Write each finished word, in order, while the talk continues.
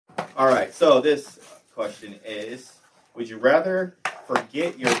All right. So this question is: would you rather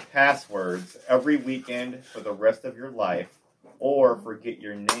forget your passwords every weekend for the rest of your life, or forget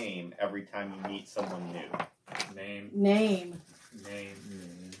your name every time you meet someone new? Name.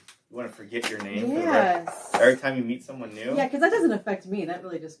 You want to forget your name Yes. every time you meet someone new? Yeah, because that doesn't affect me. That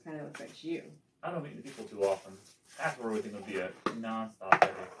really just kind of affects you. I don't meet people too often. Password would think would be a non-stop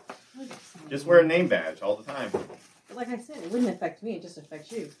headache. Just wear a name badge all the time. But like I said, it wouldn't affect me. It just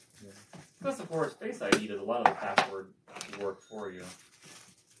affects you. Yeah. Plus, of course, Face ID does a lot of the password work for you.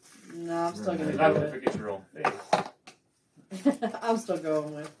 No, I'm still going You're to not do going to forget your own face. it. I'm still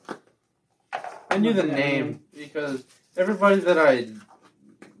going with. I knew the name because everybody that I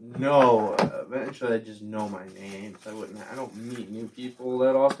know, eventually I just know my name. So I don't meet new people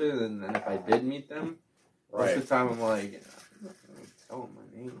that often, and then if I did meet them, most of the time I'm like, I'm not going to tell them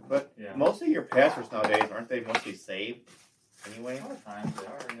my name. But most of your passwords nowadays, aren't they mostly saved anyway? A lot of times they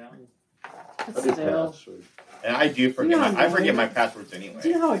are, yeah. But still. And I do forget I forget my passwords anyway. Do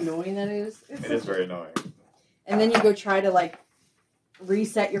you know how annoying that is? It is very annoying. And then you go try to like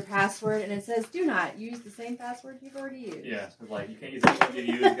reset your password, and it says, "Do not use the same password you've already used." Yeah, like you can't use the one you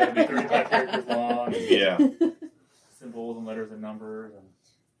use. It's got to be 35 characters long. Yeah. Symbols and letters and numbers. And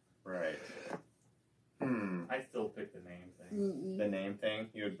Right. I still pick the name thing. Mm-mm. The name thing?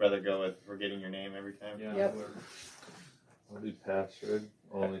 You would rather go with forgetting your name every time? Yeah. Yep. I'll do password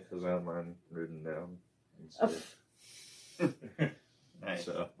only because I have mine written down. Nice.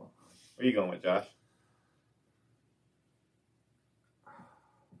 So, where are you going with, Josh?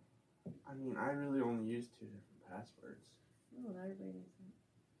 I mean, I really only use 2 different passwords. Oh, now everybody knows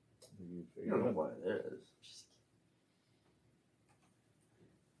that. You don't know what it is.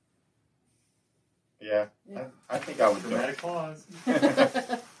 Yeah. I think I would Dramatic pause.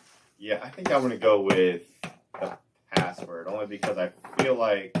 Yeah, I think I'm going to go with the password, only because I feel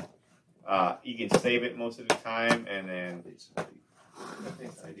like you can save it most of the time, and then Face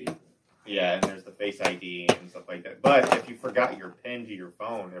ID. yeah, and there's the Face ID and stuff like that. But if you forgot your PIN to your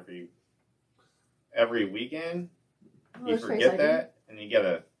phone every weekend, Oh, you there's Face forget ID? that, and you get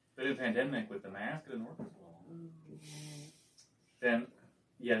a But in the pandemic with the mask, it didn't work as well. Then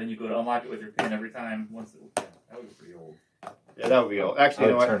you go to unlock it with your PIN every time. That would be pretty old. yeah, that would be old. Actually, I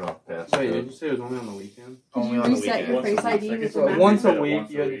you know would what? turn off password. Wait, did you say it was only on the weekend? Could Only you on the reset your weekend. Face ID Like, with it's the like mask? Once a reset it week, once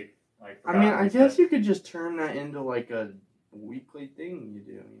a you- week. Like, I mean, I reset. guess you could just turn that into like a weekly thing you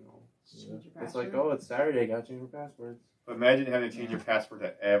do, you know. Change your It's like, password. oh, it's Saturday, gotta change your passwords. But imagine having to change your password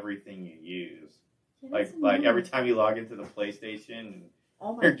to everything you use. Yeah, Like that's every annoying. time you log into the PlayStation and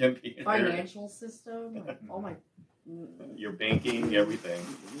all your my computer, financial system, like, all my. your banking, everything.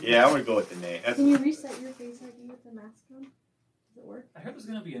 Yeah, I would go with the name. That's Can you reset your Face ID with the mask on? Does it work? I heard there's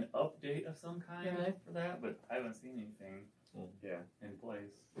going to be an update of some kind Really? for that, but I haven't seen anything yeah. in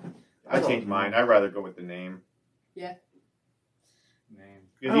place. I changed mine. I'd rather go with the name. Name.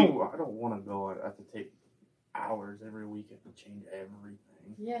 Because you- I don't want to go. I have to take hours every weekend to change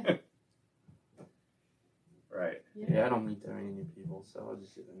everything. Yeah. Right. Yeah, I don't meet that many new people, so I'll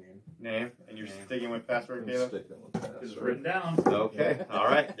just do the name. Name. And you're Name. sticking with password, I'm Caleb? sticking with It's password. written down. Okay. All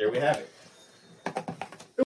right. There we have it.